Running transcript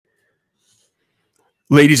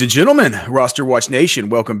Ladies and gentlemen, Roster Watch Nation,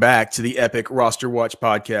 welcome back to the epic Roster Watch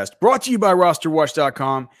podcast, brought to you by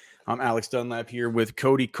RosterWatch.com. I'm Alex Dunlap here with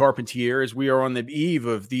Cody Carpentier as we are on the eve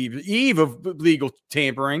of legal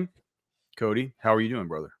tampering. Cody, how are you doing,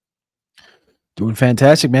 brother? Doing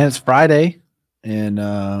fantastic, man. It's Friday, and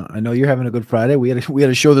I know you're having a good Friday. We had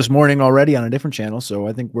a show this morning already on a different channel, so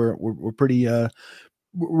I think we're pretty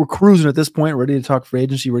we're cruising at this point. Ready to talk free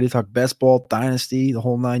agency, ready to talk best ball, dynasty, the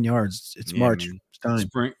whole 9 yards. It's March. Man. Time.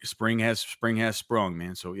 Spring has sprung,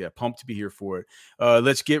 man. So yeah, pumped to be here for it.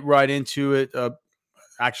 Let's get right into it.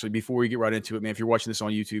 Actually, before we get right into it, man, if you're watching this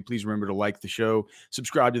on YouTube, please remember to like the show,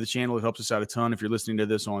 subscribe to the channel. It helps us out a ton. If you're listening to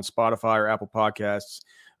this on Spotify or Apple Podcasts,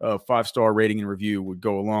 5-star rating and review would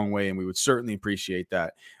go a long way, and we would certainly appreciate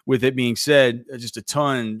that. With it being said, just a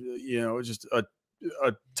ton, just a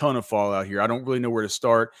ton of fallout here. I don't really know where to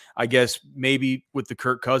start. I guess maybe with the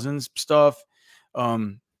Kirk Cousins stuff.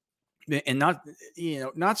 And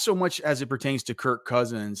not so much as it pertains to Kirk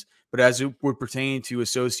Cousins, but as it would pertain to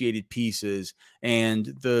associated pieces. And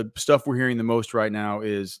the stuff we're hearing the most right now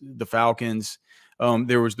is the Falcons.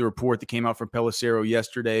 There was the report that came out from Pelissero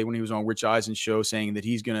yesterday when he was on Rich Eisen's show saying that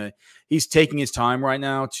he's taking his time right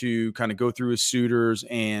now to kind of go through his suitors,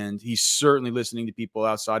 and he's certainly listening to people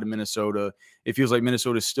outside of Minnesota. It feels like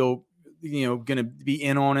Minnesota's still, going to be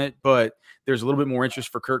in on it, but there's a little bit more interest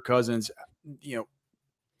for Kirk Cousins,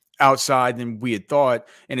 outside than we had thought.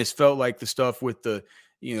 And it's felt like the stuff with the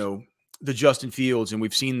Justin Fields, and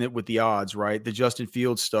we've seen that with the odds, right? The Justin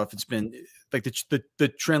Fields stuff, it's been like the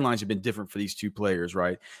trend lines have been different for these two players,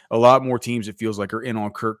 right? A lot more teams, it feels like, are in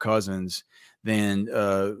on Kirk Cousins than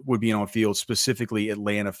would be in on Fields, specifically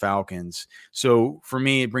Atlanta Falcons. So for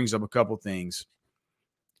me, it brings up a couple things.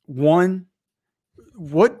 One,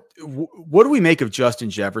 what do we make of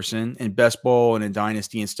Justin Jefferson in best ball and in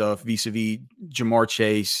dynasty and stuff vis-a-vis Jamar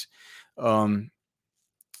Chase?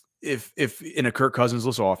 If in a Kirk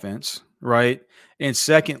Cousins-less offense, right? And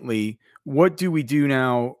secondly, what do we do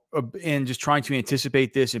now in just trying to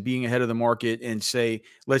anticipate this and being ahead of the market and say,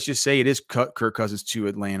 let's just say it is Kirk Cousins to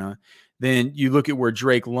Atlanta. Then you look at where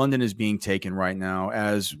Drake London is being taken right now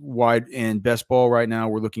as wide and best ball right now.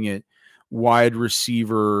 We're looking at wide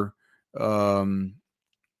receiver.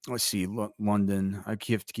 Let's see, London. I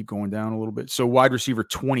have to keep going down a little bit. So wide receiver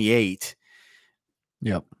 28.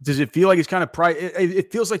 Yep. Does it feel like it's kind of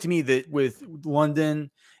it feels like to me that with London,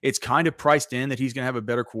 it's kind of priced in that he's going to have a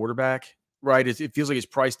better quarterback, right? It feels like it's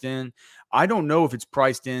priced in. I don't know if it's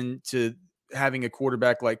priced in to having a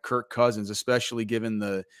quarterback like Kirk Cousins, especially given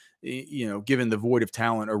the void of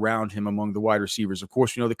talent around him among the wide receivers. Of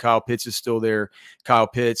course, we know that Kyle Pitts is still there. Kyle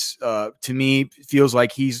Pitts, to me, feels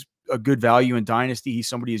like he's a good value in dynasty. He's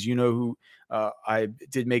somebody, as you know, who I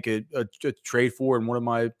did make a trade for in one of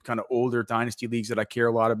my kind of older dynasty leagues that I care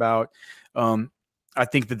a lot about. I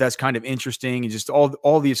think that that's kind of interesting, and just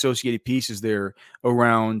all the associated pieces there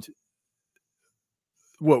around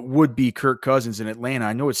what would be Kirk Cousins in Atlanta.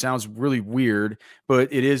 I know it sounds really weird,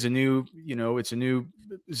 but it is it's a new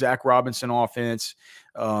Zach Robinson offense.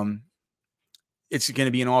 It's going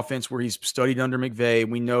to be an offense where he's studied under McVay.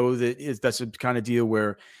 We know that that's a kind of deal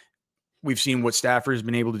where we've seen what Stafford has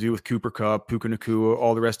been able to do with Cooper Kupp, Puka Nacua,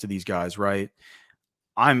 all the rest of these guys, right?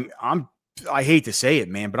 I hate to say it,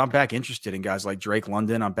 man, but I'm back interested in guys like Drake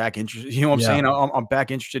London. I'm back interested. You know what I'm saying? I'm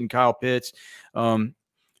back interested in Kyle Pitts.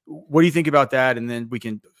 What do you think about that? And then we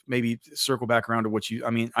can maybe circle back around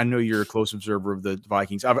to I know you're a close observer of the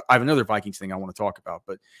Vikings. I have another Vikings thing I want to talk about,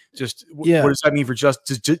 but just what does that mean for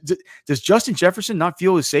does Justin Jefferson not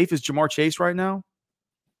feel as safe as Jamar Chase right now?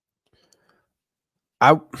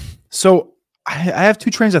 So I have two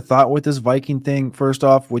trains of thought with this Viking thing. First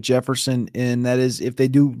off, with Jefferson, and that is if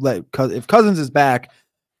Cousins is back,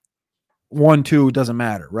 1-2, it doesn't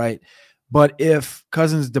matter, right? But if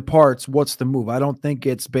Cousins departs, what's the move? I don't think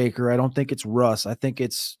it's Baker. I don't think it's Russ. I think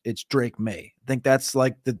it's Drake May. I think that's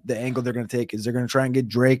like the angle they're going to take is they're going to try and get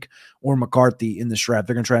Drake or McCarthy in the draft.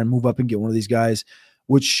 They're going to try and move up and get one of these guys,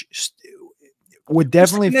 which would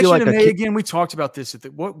definitely feel like again. We talked about this.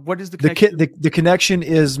 What is the connection? The connection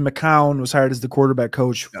is McCown was hired as the quarterback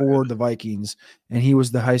coach for the Vikings, and he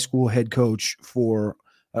was the high school head coach for.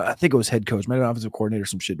 I think it was head coach, maybe offensive coordinator,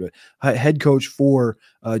 some shit, but head coach for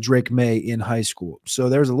Drake May in high school. So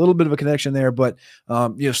there's a little bit of a connection there, but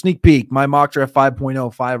sneak peek. My mock draft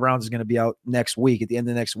 5.0, 5 rounds is going to be out next week, at the end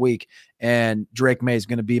of next week, and Drake May is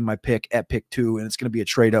going to be my pick at pick 2, and it's going to be a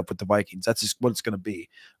trade up with the Vikings. That's just what it's going to be.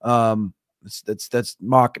 That's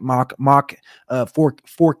mock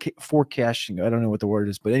forecasting. I don't know what the word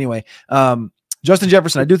is, but anyway, Justin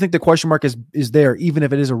Jefferson, I do think the question mark is there, even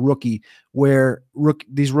if it is a rookie, where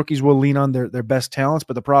these rookies will lean on their best talents.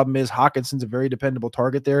 But the problem is Hawkinson's a very dependable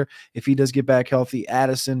target there. If he does get back healthy,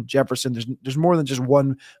 Addison, Jefferson, there's more than just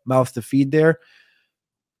one mouth to feed there.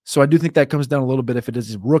 So I do think that comes down a little bit if it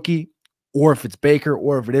is a rookie, or if it's Baker,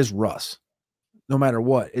 or if it is Russ. No matter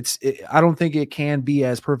what, I don't think it can be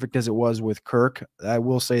as perfect as it was with Kirk. I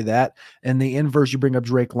will say that. And the inverse, you bring up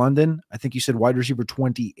Drake London. I think you said wide receiver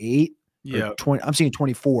 28. Yeah, 20. I'm seeing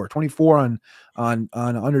 24 on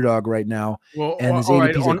Underdog right now. Well, And his all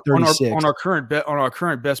right. ADP's at 36. On our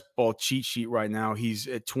current best ball cheat sheet right now, he's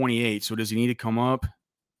at 28. So does he need to come up?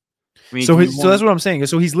 I mean, So that's what I'm saying.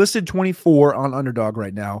 So he's listed 24 on Underdog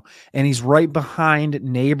right now, and he's right behind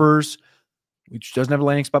Neighbors, which doesn't have a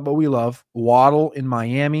landing spot, but we love Waddle in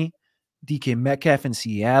Miami, DK Metcalf in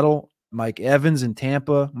Seattle, Mike Evans in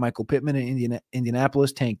Tampa, Michael Pittman in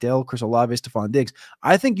Indianapolis, Tank Dell, Chris Olave, Stephon Diggs.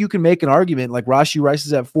 I think you can make an argument like Rashee Rice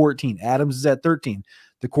is at 14, Adams is at 13.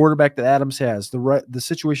 The quarterback that Adams has, the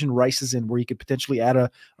situation Rice is in where you could potentially add a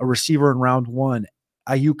receiver in round 1.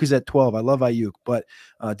 Ayuk is at 12. I love Ayuk, but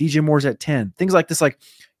DJ Moore's at 10. Things like this, like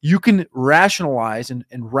you can rationalize and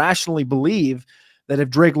rationally believe that if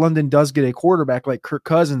Drake London does get a quarterback like Kirk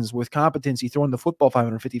Cousins with competency throwing the football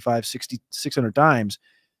 555, 60, 600 times,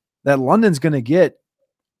 that London's going to get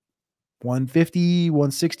 150,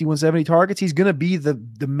 160, 170 targets. He's going to be the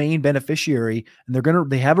main beneficiary, and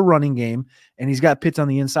they have a running game, and he's got Pitts on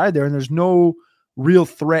the inside there, and there's no real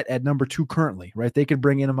threat at number 2 currently, right? They could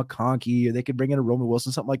bring in a McConkey, or they could bring in a Roman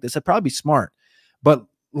Wilson, something like this. That'd probably be smart. But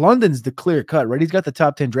London's the clear cut, right? He's got the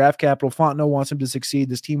top 10 draft capital. Fontenot wants him to succeed.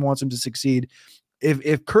 This team wants him to succeed.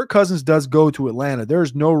 If Kirk Cousins does go to Atlanta,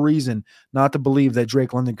 there's no reason not to believe that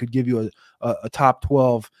Drake London could give you a top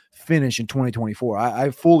 12 finish in 2024.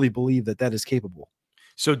 I fully believe that is capable.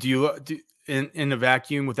 So do you in a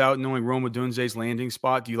vacuum, without knowing Rome Odunze's landing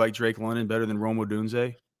spot, do you like Drake London better than Rome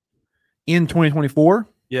Odunze? In 2024?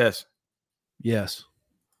 Yes. Yes.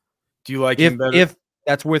 Do you like him better? If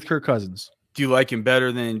that's with Kirk Cousins. Do you like him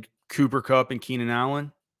better than Cooper Kupp and Keenan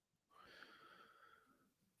Allen?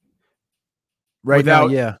 Now,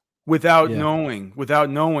 yeah. Without knowing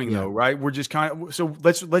Yeah. though, right? We're just kind of, so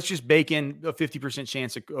let's just bake in a 50%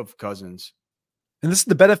 chance of Cousins. And this is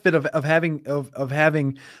the benefit of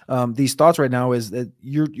having these thoughts right now, is that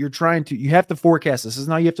you're trying to, you have to forecast this. This is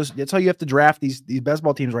now that's how you have to draft these best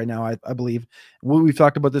ball teams right now. I believe we've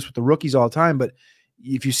talked about this with the rookies all the time, but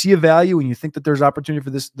if you see a value and you think that there's opportunity for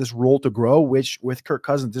this role to grow, which with Kirk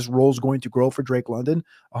Cousins, this role is going to grow for Drake London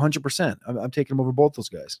 100%. I'm taking him over both those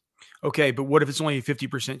guys. Okay, but what if it's only a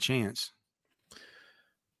 50% chance?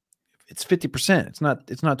 It's 50%. It's not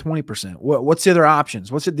 20%. What's the other options?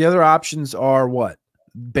 The other options are what?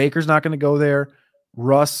 Baker's not going to go there.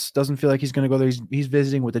 Russ doesn't feel like he's going to go there. He's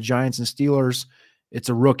visiting with the Giants and Steelers. It's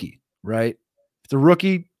a rookie, right? It's a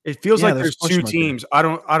rookie. It feels like there's 2 teams. I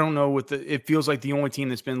don't know it feels like the only team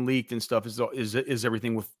that's been leaked and stuff is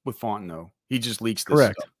everything with Fontenot. He just leaks this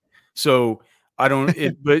Correct. stuff. So I don't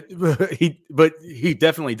but he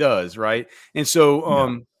definitely does, right? And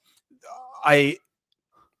so I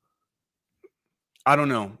don't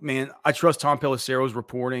know, man. I trust Tom Pelissero's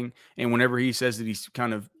reporting, and whenever he says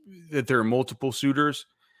that there are multiple suitors,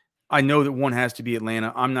 I know that one has to be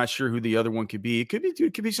Atlanta. I'm not sure who the other one could be. It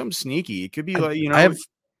could be something sneaky. It could be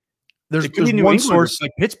there's New one England, source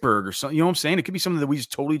like Pittsburgh or something. You know what I'm saying? It could be something that we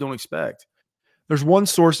just totally don't expect. There's one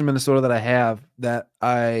source in Minnesota that I have that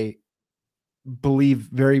I believe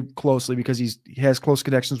very closely, because he has close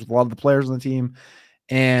connections with a lot of the players on the team.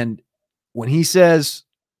 And when he says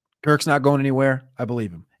Kirk's not going anywhere, I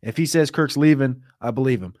believe him. If he says Kirk's leaving, I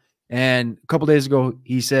believe him. And a couple days ago,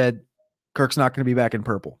 he said Kirk's not going to be back in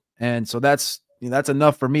purple. And so that's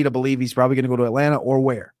enough for me to believe he's probably going to go to Atlanta, or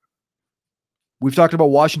where. We've talked about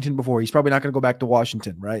Washington before. He's probably not going to go back to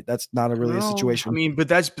Washington, right? That's not really a situation. I mean, but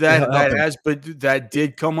that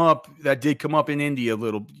did come up. That did come up in India a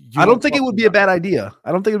little. I don't think it would be a bad idea.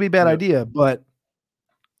 But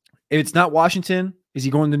if it's not Washington, is he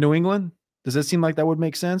going to New England? Does that seem like that would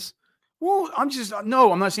make sense? Well, I'm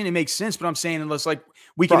not saying it makes sense, but I'm saying unless like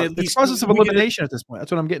we can at least process of elimination at this point.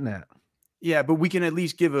 That's what I'm getting at. Yeah, but we can at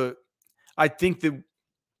least give I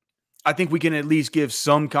think we can at least give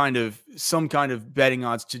some kind of betting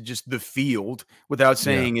odds to just the field without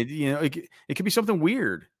saying it. You know, it could be something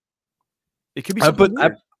weird. It could be something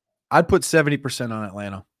weird. I'd put 70% on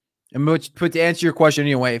Atlanta. And to answer your question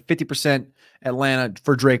anyway, 50% Atlanta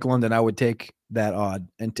for Drake London. I would take that odd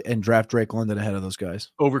and draft Drake London ahead of those guys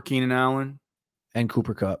over Keenan Allen and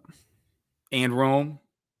Cooper Kupp and Rome.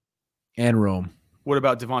 What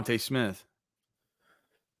about Devontae Smith?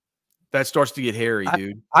 That starts to get hairy,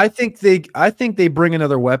 dude. I think they bring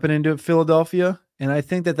another weapon into Philadelphia, and I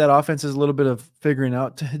think that offense is a little bit of figuring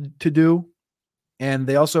out to do. And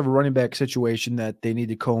they also have a running back situation that they need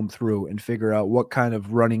to comb through and figure out what kind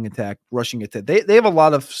of rushing attack. They have a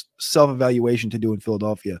lot of self-evaluation to do in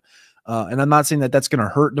Philadelphia. And I'm not saying that that's going to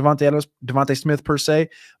hurt Devontae Smith per se,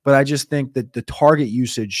 but I just think that the target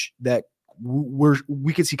usage that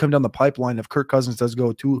we could see come down the pipeline if Kirk Cousins does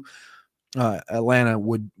go to Atlanta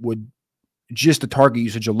would just the target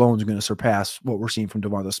usage alone is going to surpass what we're seeing from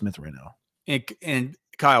Devontae Smith right now. And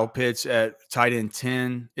Kyle Pitts at tight end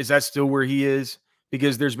 10, is that still where he is?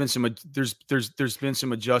 Because there's been some adjustment. There's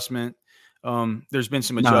been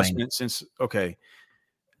some adjustment since. Okay,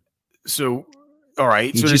 so all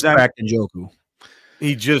right, he just cracked Njoku.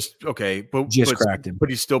 He just cracked him, but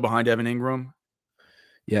he's still behind Evan Ingram.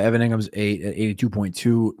 Yeah, Evan Ingram's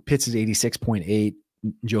 82.2. Pitts is 86.8.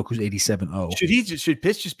 Njoku's 87.0. Should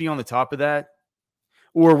Pitts just be on the top of that,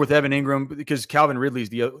 or with Evan Ingram? Because Calvin Ridley's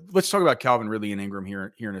let's talk about Calvin Ridley and Ingram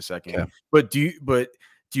here in a second. Okay. But do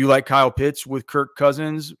you like Kyle Pitts with Kirk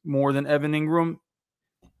Cousins more than Evan Ingram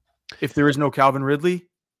if there is no Calvin Ridley?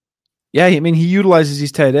 Yeah, I mean, he utilizes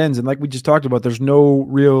these tight ends, and like we just talked about, there's no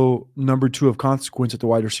real number 2 of consequence at the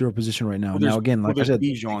wide receiver position right now. Now, again, like I said,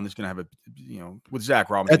 Bijan is going to have with Zach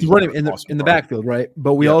Robinson. That's running in the backfield, right?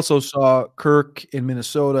 But we also saw Kirk in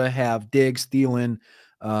Minnesota have Diggs, Thielen,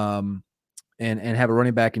 and have a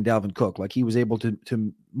running back in Dalvin Cook. Like he was able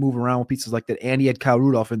to move around with pieces like that. And he had Kyle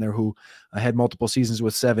Rudolph in there who had multiple seasons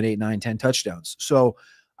with 7, 8, 9, 10 touchdowns. So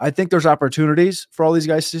I think there's opportunities for all these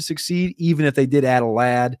guys to succeed, even if they did add a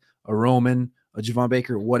Ladd, a Roman, a Javon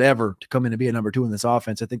Baker, whatever, to come in and be a number 2 in this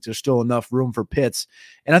offense. I think there's still enough room for Pitts.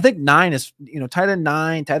 And I think 9 is, tight end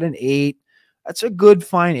 9, tight end 8. That's a good,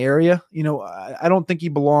 fine area. I don't think he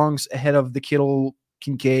belongs ahead of the Kittle,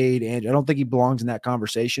 Kincaid, and I don't think he belongs in that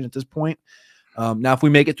conversation at this point. Now, if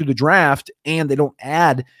we make it through the draft and they don't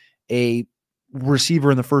add a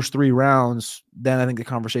receiver in the first 3 rounds, then I think the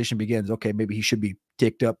conversation begins. Okay, maybe he should be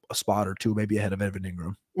ticked up a spot or 2, maybe ahead of Evan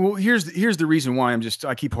Ingram. Well, here's the reason why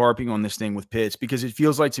I keep harping on this thing with Pitts, because it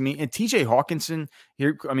feels like to me, and TJ Hawkinson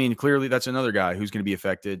here, I mean, clearly that's another guy who's going to be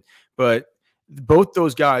affected, but both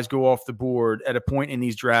those guys go off the board at a point in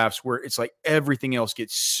these drafts where it's like everything else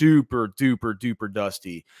gets super duper duper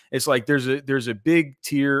dusty. It's like there's a big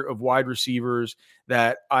tier of wide receivers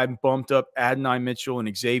that I'm bumped up Adonai Mitchell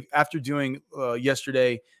and Xavier. After doing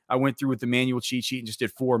yesterday, I went through with the manual cheat sheet and just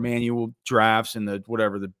did 4 manual drafts and the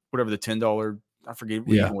whatever the $10, I forget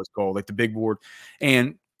what it's called, like the big board.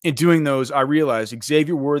 And in doing those, I realized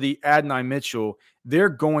Xavier Worthy, Adonai Mitchell, they're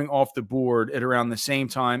going off the board at around the same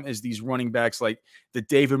time as these running backs like the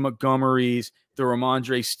David Montgomerys, the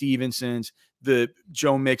Ramondre Stevensons, the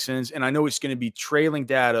Joe Mixons. And I know it's going to be trailing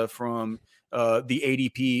data from the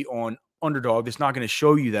ADP on Underdog. It's not going to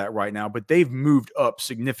show you that right now, but they've moved up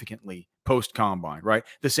significantly post-combine, right?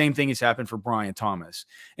 The same thing has happened for Brian Thomas.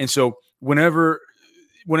 And so whenever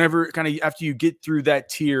kind of after you get through that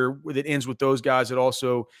tier that ends with those guys, it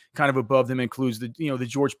also kind of above them includes the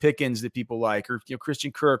George Pickens that people like, or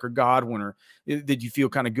Christian Kirk or Godwin, or that you feel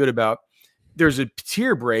kind of good about. There's a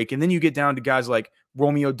tier break, and then you get down to guys like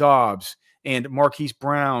Romeo Doubs and Marquise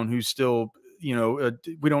Brown, who's still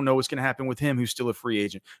we don't know what's going to happen with him, who's still a free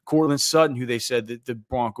agent. Cortland Sutton, who they said that the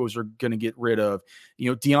Broncos are going to get rid of.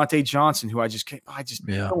 Deontay Johnson, who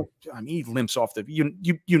he limps off the.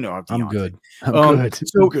 I'm good. I'm good.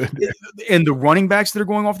 So good. And the running backs that are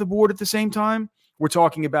going off the board at the same time, we're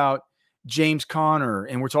talking about James Conner,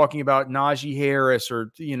 and we're talking about Najee Harris,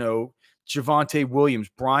 or Javonte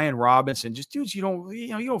Williams, Brian Robinson, just dudes you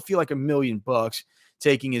don't feel like $1 million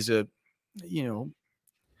taking as a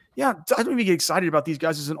Yeah, I don't even get excited about these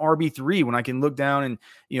guys as an RB3 when I can look down and,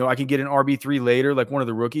 I can get an RB3 later, like one of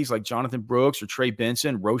the rookies like Jonathan Brooks or Trey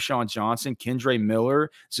Benson, Roshan Johnson, Kendre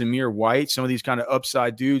Miller, Zamir White, some of these kind of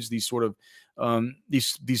upside dudes, these sort of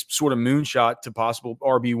moonshot to possible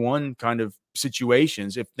RB1 kind of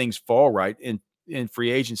situations if things fall right in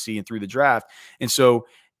free agency and through the draft. And so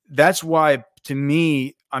that's why, to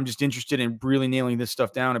me, I'm just interested in really nailing this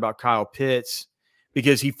stuff down about Kyle Pitts,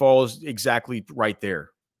 because he falls exactly right there.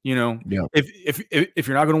 If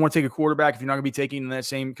you're not going to want to take a quarterback, if you're not going to be taking in that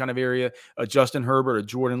same kind of area, a Justin Herbert, a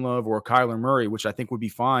Jordan Love, or a Kyler Murray, which I think would be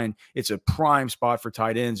fine, it's a prime spot for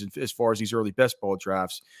tight ends as far as these early best ball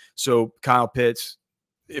drafts. So Kyle Pitts,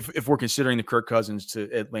 if we're considering the Kirk Cousins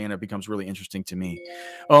to Atlanta, becomes really interesting to me.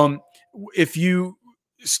 If you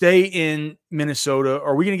stay in Minnesota,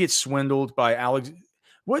 are we going to get swindled by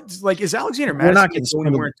What like is Alexander We're not Madison getting going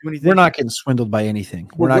anywhere swindled. and do anything? We're not getting swindled by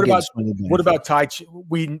anything. We're not getting swindled by what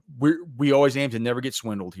anything. about we always aim to never get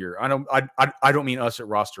swindled here. I don't mean us at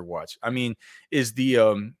Roster Watch. I mean,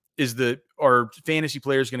 are fantasy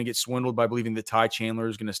players going to get swindled by believing that Ty Chandler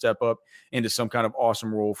is going to step up into some kind of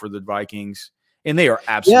awesome role for the Vikings? And they are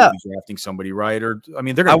absolutely drafting somebody, right? Or I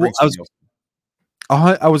mean, they're going to bring somebody else.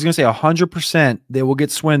 I was going to say 100% they will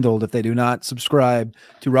get swindled if they do not subscribe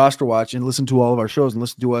to Roster Watch and listen to all of our shows and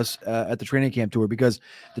listen to us at the training camp tour, because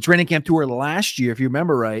the training camp tour last year, if you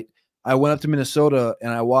remember right, I went up to Minnesota and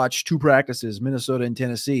I watched 2 practices, Minnesota and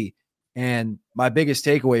Tennessee. And my biggest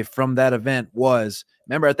takeaway from that event was,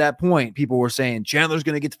 remember at that point, people were saying Chandler's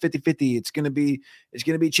going to get to 50-50. It's going to be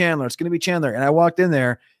Chandler. It's going to be Chandler. And I walked in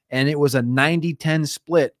there and it was a 90-10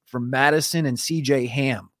 split from Madison and CJ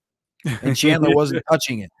Ham. And Chandler wasn't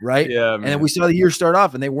touching it, right? Yeah, man. And then we saw the year start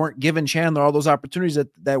off, and they weren't giving Chandler all those opportunities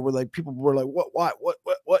that were like, people were like,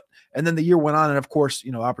 what? And then the year went on, and of course,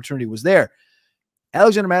 opportunity was there.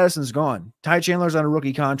 Alexander Madison's gone. Ty Chandler's on a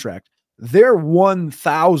rookie contract. They're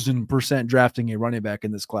 1,000% drafting a running back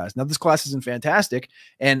in this class. Now, this class isn't fantastic,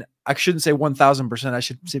 and I shouldn't say 1,000%. I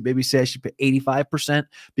should put 85%,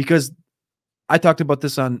 because I talked about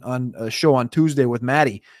this on a show on Tuesday with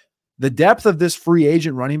Maddie. The depth of this free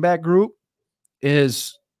agent running back group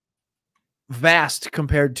is vast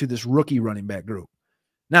compared to this rookie running back group.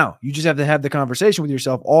 Now, you just have to have the conversation with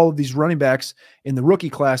yourself. All of these running backs in the rookie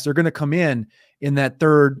class, they're going to come in that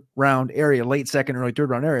 3rd round area, late 2nd, early 3rd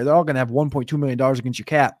round area. They're all going to have $1.2 million against your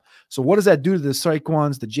cap. So what does that do to the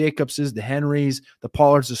Saquons, the Jacobses, the Henrys, the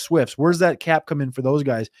Pollards, the Swifts? Where's that cap come in for those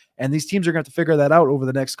guys? And these teams are going to have to figure that out over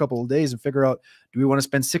the next couple of days and figure out, do we want to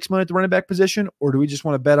spend $6 million at the running back position, or do we just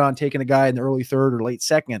want to bet on taking a guy in the early 3rd or late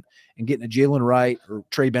 2nd and getting a Jalen Wright or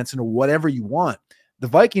Trey Benson or whatever you want? The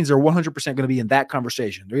Vikings are 100% going to be in that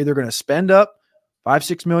conversation. They're either going to spend up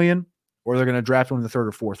 $5-6 million, or they're going to draft one in the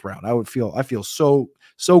 3rd or 4th round. I feel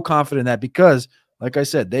so confident in that, because, like I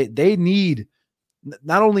said, they need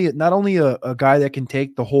not only a guy that can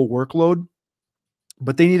take the whole workload,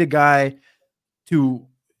 but they need a guy to,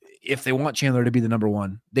 if they want Chandler to be the number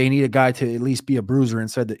 1, they need a guy to at least be a bruiser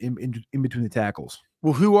inside in between the tackles.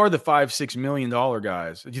 Well, who are the $5-6 million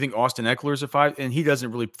guys? Do you think Austin Eckler's a 5? And he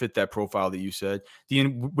doesn't really fit that profile that you said. We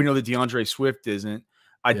know that DeAndre Swift isn't.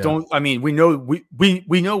 We know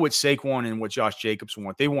what Saquon and what Josh Jacobs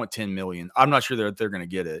want. They want $10 million. I'm not sure they're going to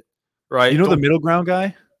get it. Right? The middle ground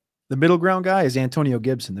guy? The middle ground guy is Antonio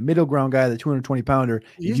Gibson. The middle ground guy, the 220-pounder.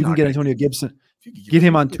 If you can get Antonio Gibson, get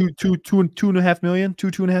him on $2.5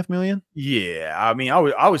 million. Yeah, I mean,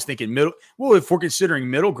 I was thinking middle. Well, if we're considering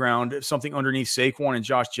middle ground, something underneath Saquon and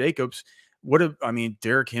Josh Jacobs,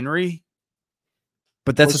 Derrick Henry.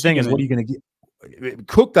 But that's the thing, is what are you going to get?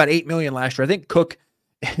 Cook got $8 million last year. I think Cook,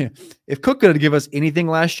 if Cook could give us anything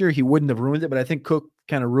last year, he wouldn't have ruined it. But I think Cook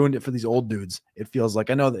kind of ruined it for these old dudes. It feels like,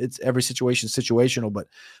 I know that it's every situation situational, but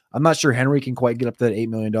I'm not sure Henry can quite get up to that $8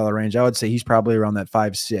 million range. I would say he's probably around that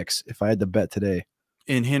 5-6 if I had to bet today.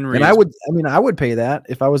 And Henry, and I would pay that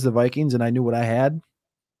if I was the Vikings and I knew what I had.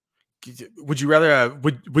 Would you rather have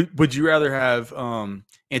would you rather have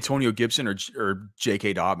Antonio Gibson or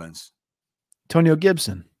J.K. Dobbins? Antonio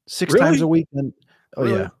Gibson, 6 times a week. And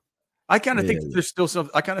yeah. I kind of think there's still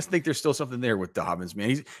something. I kind of think there's still something there with Dobbins, man.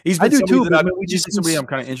 He's been I do too. But somebody I'm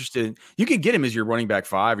kind of interested in. You can get him as your running back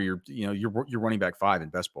 5 or your running back 5 in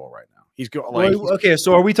best ball right now. He's good. Okay,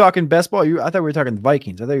 so are we talking best ball? I thought we were talking the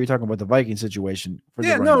Vikings. I thought you were talking about the Viking situation.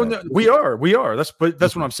 No, we are. That's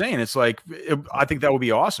what I'm saying. It's like I think that would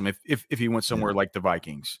be awesome if he went somewhere like the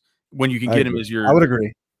Vikings, when you can get him as your. I would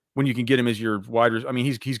agree. When you can get him as your wide receiver. I mean,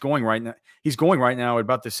 he's going right now. He's going right now at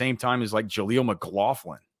about the same time as like Jaleel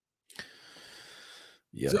McLaughlin.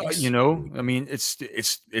 Yeah, so, I mean, it's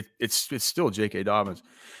still J.K. Dobbins.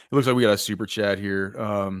 It looks like we got a super chat here.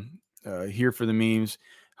 Here for the memes.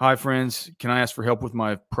 Hi, friends. Can I ask for help with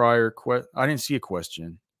my prior question? I didn't see a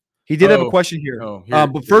question. He did have a question here.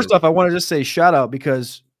 But first off, I want to just say shout out,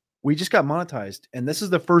 because we just got monetized, and this is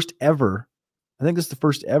the first ever. I think this is the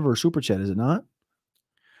first ever super chat. Is it not?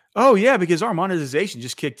 Oh, yeah, because our monetization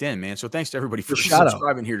just kicked in, man. So thanks to everybody for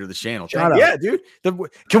subscribing here to the channel. Yeah, dude.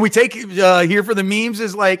 Can we take here for the memes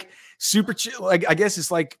as like super chill? Like, I guess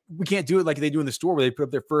it's like we can't do it like they do in the store where they put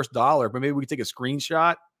up their first $1, but maybe we can take a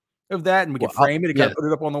screenshot of that and we can frame it and kind of put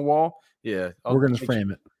it up on the wall. Yeah. We're going to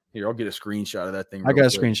frame it. Here, I'll get a screenshot of that thing. I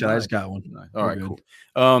got a screenshot. I just got one. All right, cool.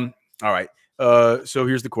 All right. So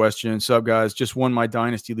here's the question. What's up, guys? Just won my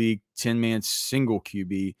Dynasty League 10-man single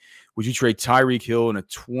QB. Would you trade Tyreek Hill in a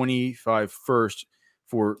 25 first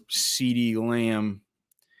for CeeDee Lamb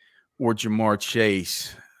or Jamar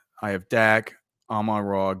Chase? I have Dak.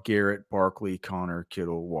 Amon-Ra, Garrett, Barkley, Connor,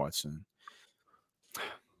 Kittle, Watson.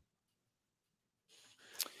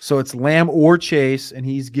 So it's Lamb or Chase, and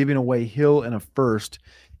he's giving away Hill and a first.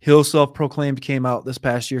 Hill self-proclaimed came out this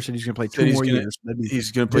past year, said he's going to play 2 more years.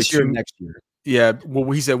 He's going to play this year, next year. Yeah, well,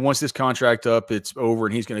 he said once this contract up, it's over,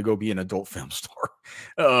 and he's going to go be an adult film star.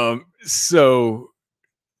 So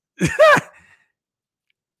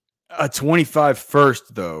a 25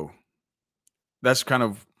 first, though. That's kind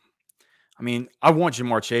of, I mean, I want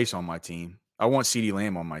Jamar Chase on my team. I want CeeDee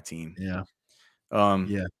Lamb on my team. Yeah.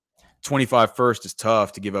 Yeah. 25 first is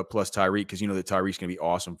tough to give up plus Tyreek because you know that Tyreek's going to be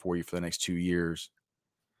awesome for you for the next 2 years.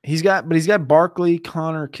 He's got Barkley,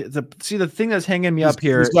 Connor. The thing that's hanging me up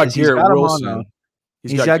here is he's got Wilson.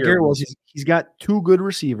 He's got Garrett Wilson. He's got 2 good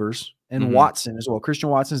receivers and Watson as well. Christian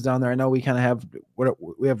Watson's down there. I know we kind of have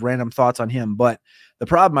random thoughts on him, but the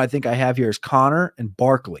problem I think I have here is Connor and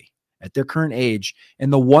Barkley at their current age.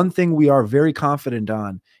 And the one thing we are very confident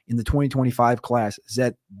on in the 2025 class is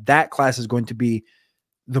that class is going to be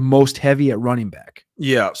the most heavy at running back.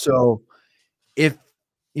 Yeah. So if,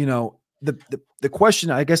 you know, the question,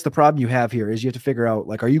 I guess the problem you have here is you have to figure out,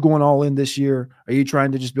 like, are you going all in this year? Are you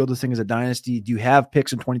trying to just build this thing as a dynasty? Do you have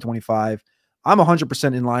picks in 2025? I'm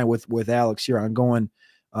 100% in line with Alex here on going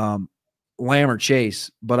Lamb or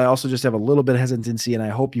Chase, but I also just have a little bit of hesitancy, and I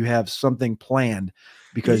hope you have something planned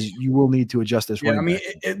because you will need to adjust this. Yeah, I mean,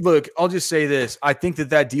 look, I'll just say this. I think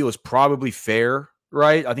that deal is probably fair,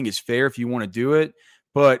 right? I think it's fair if you want to do it.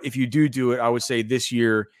 But if you do it, I would say this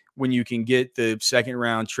year when you can get the second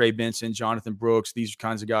round, Trey Benson, Jonathan Brooks, these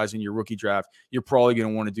kinds of guys in your rookie draft, you're probably going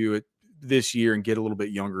to want to do it this year and get a little bit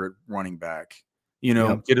younger at running back. You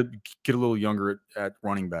know, get a little younger at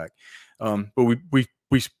running back. But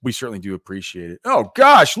we certainly do appreciate it. Oh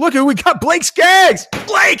gosh, look who we got! Blake Skaggs.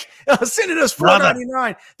 Blake sending us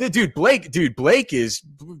 $4.99.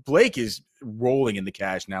 Blake is rolling in the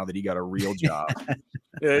cash now that he got a real job.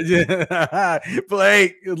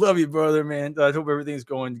 Blake, love you, brother, man. I hope everything's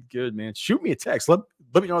going good, man. Shoot me a text.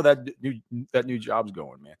 Let me know that new job's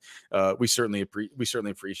going, man. We certainly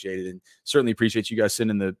appreciate it, and certainly appreciate you guys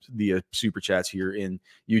sending the super chats here in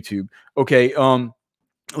YouTube. Okay,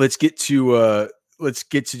 let's get to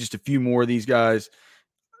just a few more of these guys.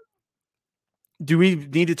 Do we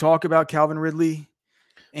need to talk about Calvin Ridley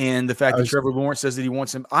and the fact that Trevor Lawrence says that he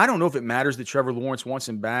wants him? I don't know if it matters that Trevor Lawrence wants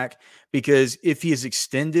him back, because if he is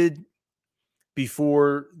extended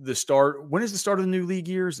before the start, when is the start of the new league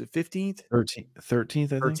year? Is it 15th? 13th, I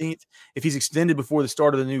think. 13th. If he's extended before the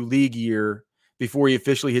start of the new league year, before he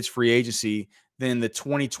officially hits free agency, then the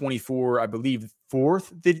 2024, I believe,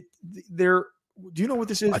 4th. Do you know what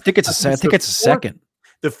this is? I think it's a second.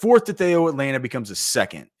 The 4th that they owe Atlanta becomes a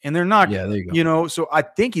second, and they're not. Yeah, there you go. You know, so I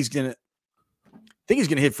think he's gonna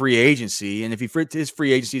hit free agency, and if his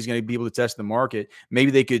free agency is going to be able to test the market, maybe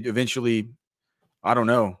they could eventually. I don't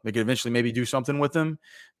know. They could eventually maybe do something with him.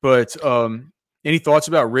 But any thoughts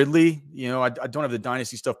about Ridley? You know, I don't have the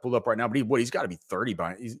dynasty stuff pulled up right now, but he's got to be 30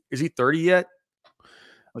 by. Is he 30 yet?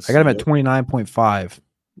 I got him at 29.5.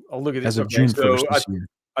 Oh, look at this. As of June 1st this year.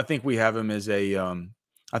 I think we have him as his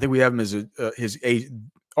age.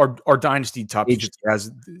 Our dynasty top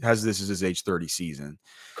has this as his age 30 season.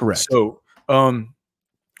 Correct. So,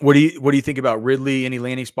 what do you think about Ridley? Any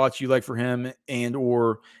landing spots you like for him, and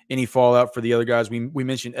or any fallout for the other guys? We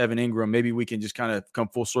mentioned Evan Ingram. Maybe we can just kind of come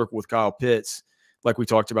full circle with Kyle Pitts, like we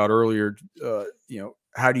talked about earlier. You know,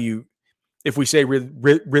 how do you, if we say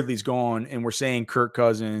Ridley's gone and we're saying Kirk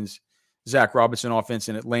Cousins, Zach Robinson offense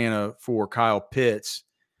in Atlanta for Kyle Pitts,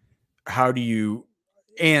 how do you,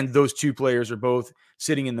 and those two players are both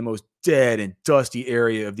sitting in the most dead and dusty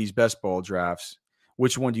area of these best ball drafts.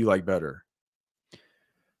 Which one do you like better?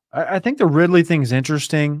 I think the Ridley thing is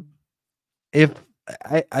interesting. If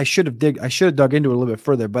I should have dug into it a little bit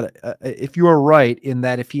further, but if you are right in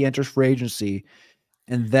that if he enters free agency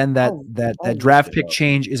and then that draft pick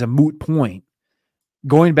change is a moot point,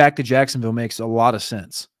 going back to Jacksonville makes a lot of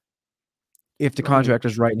sense. If the contract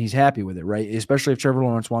is right and he's happy with it, right? Especially if Trevor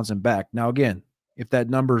Lawrence wants him back. Now, again, if that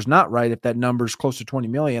number is not right, if that number is close to 20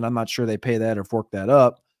 million, I'm not sure they pay that or fork that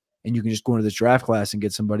up, and you can just go into this draft class and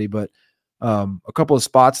get somebody. But a couple of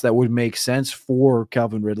spots that would make sense for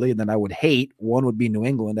Calvin Ridley, and then I would hate, one would be New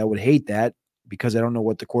England. I would hate that because I don't know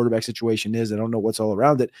what the quarterback situation is. I don't know what's all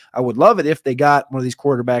around it. I would love it if they got one of these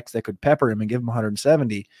quarterbacks that could pepper him and give him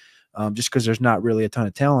 170, just because there's not really a ton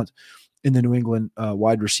of talent in the New England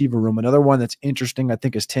wide receiver room. Another one that's interesting, I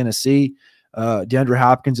think, is Tennessee. DeAndre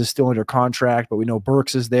Hopkins is still under contract, but we know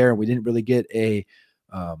Burks is there, and we didn't really get a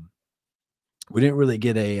we didn't really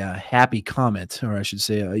get a happy comment, or I should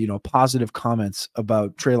say, positive comments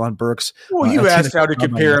about Treylon Burks. Well, you asked how to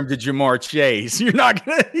compare him to Jamar Chase. You're not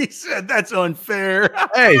gonna. He said that's unfair.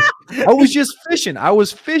 Hey, I was just fishing. I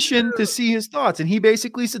was fishing to see his thoughts, and he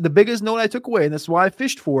basically said the biggest note I took away, and that's why I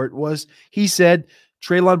fished for it, was he said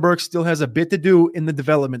Treylon Burks still has a bit to do in the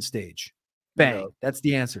development stage. Bang. Yeah. That's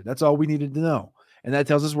the answer. That's all we needed to know. And that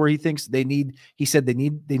tells us where he thinks they need. He said they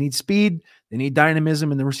need speed, they need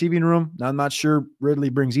dynamism in the receiving room. Now, I'm not sure Ridley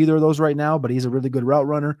brings either of those right now, but he's a really good route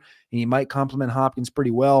runner, and he might complement Hopkins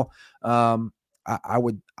pretty well. I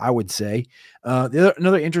would say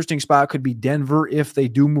another interesting spot could be Denver if they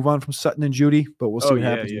do move on from Sutton and Judy, but we'll see what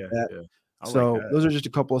happens with that. Yeah. So like that. Those are just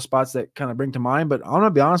a couple of spots that kind of bring to mind. But I'm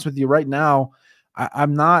gonna be honest with you right now. I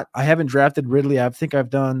haven't drafted Ridley. I think I've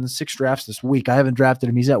done 6 drafts this week. I haven't drafted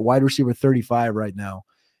him. He's at wide receiver 35 right now.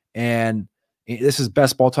 And this is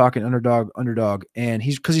best ball talking underdog. And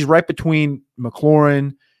because he's right between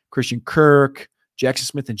McLaurin, Christian Kirk, Jackson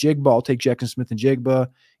Smith and Jigba. I'll take Jackson Smith and Jigba.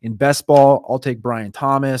 In best ball, I'll take Brian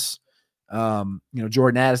Thomas.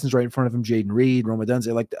 Jordan Addison's right in front of him, Jaden Reed, Roma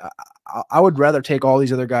Dunze. I would rather take all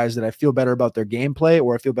these other guys that I feel better about their gameplay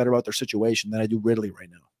or I feel better about their situation than I do Ridley right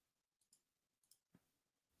now.